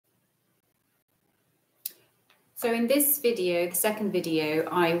So in this video, the second video,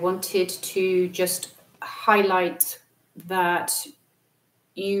 I wanted to just highlight that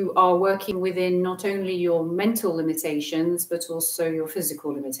you are working within not only your mental limitations, but also your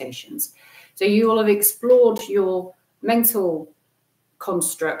physical limitations. So you will have explored your mental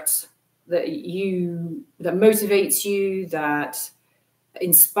constructs that motivates you, that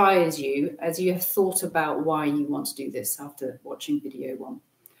inspires you as you have thought about why you want to do this after watching video one,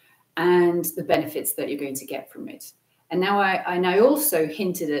 and the benefits that you're going to get from it. And now I also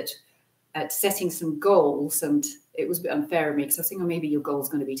hinted at setting some goals, and it was a bit unfair of me because I was thinking, oh, maybe your goal is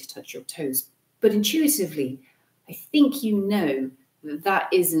going to be to touch your toes. But intuitively, I think you know that that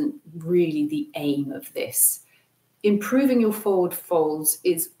isn't really the aim of this. Improving your forward folds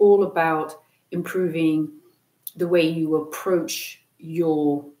is all about improving the way you approach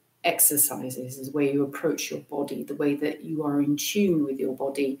your exercises, the way you approach your body, the way that you are in tune with your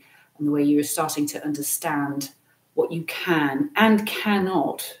body, and the way you are starting to understand what you can and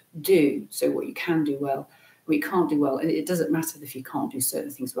cannot do. So what you can do well, what you can't do well. And it doesn't matter if you can't do certain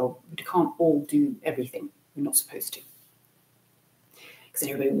things well. We can't all do everything. We're not supposed to. Because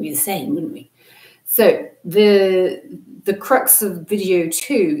everybody would be the same, wouldn't we? So the crux of video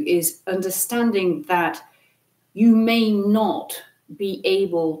 2 is understanding that you may not be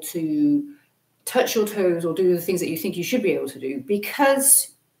able to touch your toes or do the things that you think you should be able to do because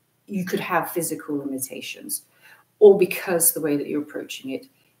you could have physical limitations, or because the way that you're approaching it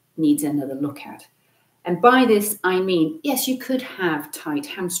needs another look at. And by this, I mean, yes, you could have tight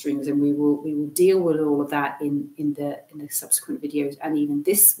hamstrings, and we will deal with all of that in the subsequent videos and even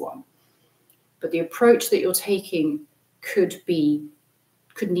this one. But the approach that you're taking could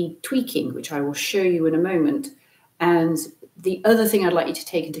need tweaking, which I will show you in a moment. And the other thing I'd like you to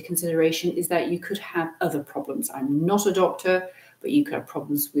take into consideration is that you could have other problems. I'm not a doctor, but you could have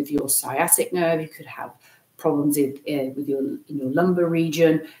problems with your sciatic nerve. You could have problems in your lumbar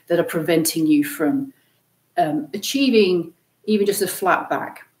region that are preventing you from achieving even just a flat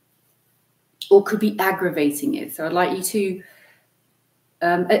back, or could be aggravating it. So I'd like you to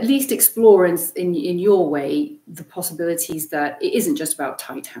at least explore in your way the possibilities that it isn't just about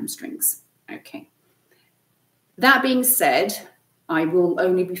tight hamstrings. Okay. That being said, I will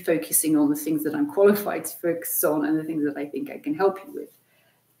only be focusing on the things that I'm qualified to focus on and the things that I think I can help you with.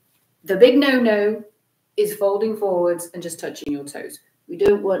 The big no-no is folding forwards and just touching your toes. We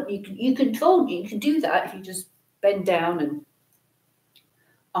don't want, you can do that if you just bend down and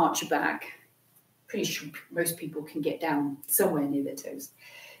arch your back. Pretty sure most people can get down somewhere near their toes.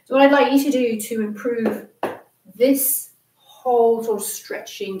 So what I'd like you to do to improve this whole sort of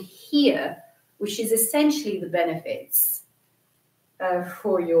stretching here, which is essentially the benefits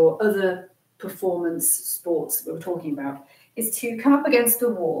for your other performance sports that we're talking about, is to come up against the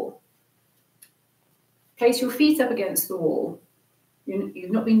wall. Place your feet up against the wall. You've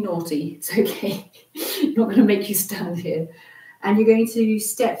not been naughty, it's okay. I'm not going to make you stand here. And you're going to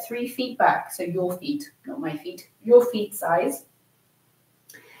step 3 feet back, so your feet, not my feet, your feet size.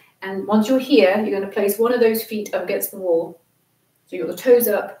 And once you're here, you're going to place one of those feet up against the wall. So you've got the toes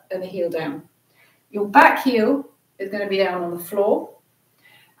up and the heel down. Your back heel is going to be down on the floor.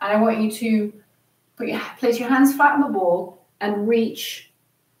 And I want you to place your hands flat on the wall and reach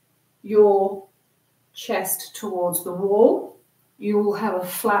your chest towards the wall. You will have a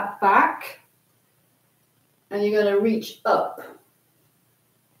flat back. And you're going to reach up.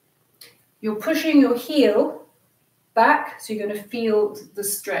 You're pushing your heel back, so you're going to feel the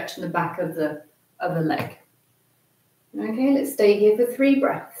stretch in the back of the leg. Okay, let's stay here for 3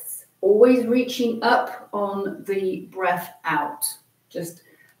 breaths. Always reaching up on the breath out. Just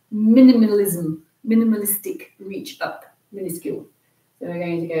minimalistic reach up, minuscule. So we're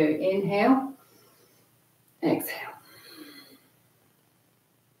going to go inhale, exhale.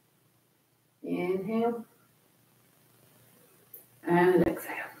 Inhale. And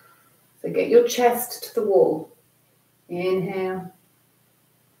exhale. So get your chest to the wall. Inhale.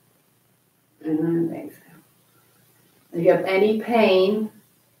 And exhale. If you have any pain,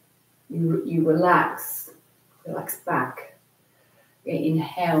 you relax. Relax back. Okay,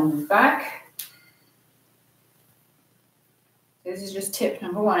 inhale, move back. This is just tip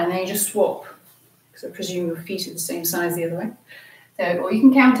number 1. And then you just swap. Because I presume your feet are the same size the other way. So, or you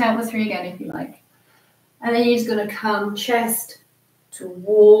can count out the 3 again if you like. And then you're just going to come chest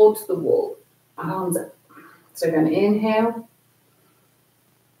towards the wall, arms up. So we're going to inhale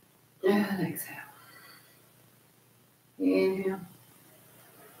and exhale. Inhale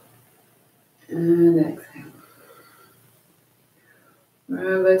and exhale.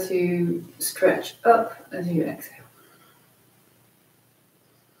 Remember to stretch up as you exhale.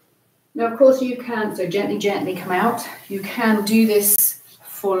 Now, of course, you can, so gently, gently come out. You can do this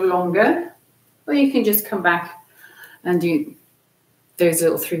for longer, or you can just come back and do those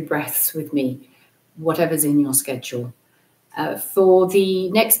little 3 breaths with me, whatever's in your schedule. For the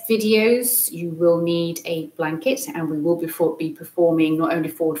next videos, you will need a blanket, and we will be performing not only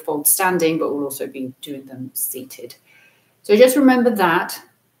forward fold standing, but we'll also be doing them seated. So just remember that.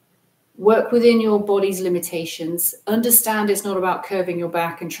 Work within your body's limitations. Understand it's not about curving your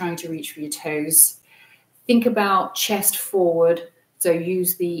back and trying to reach for your toes. Think about chest forward. So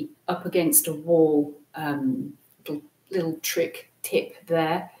use the up against a wall little trick tip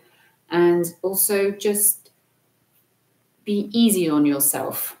there. And also just be easy on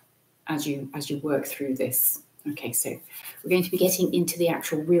yourself as you work through this. Okay, so we're going to be getting into the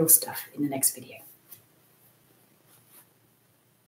actual real stuff in the next video.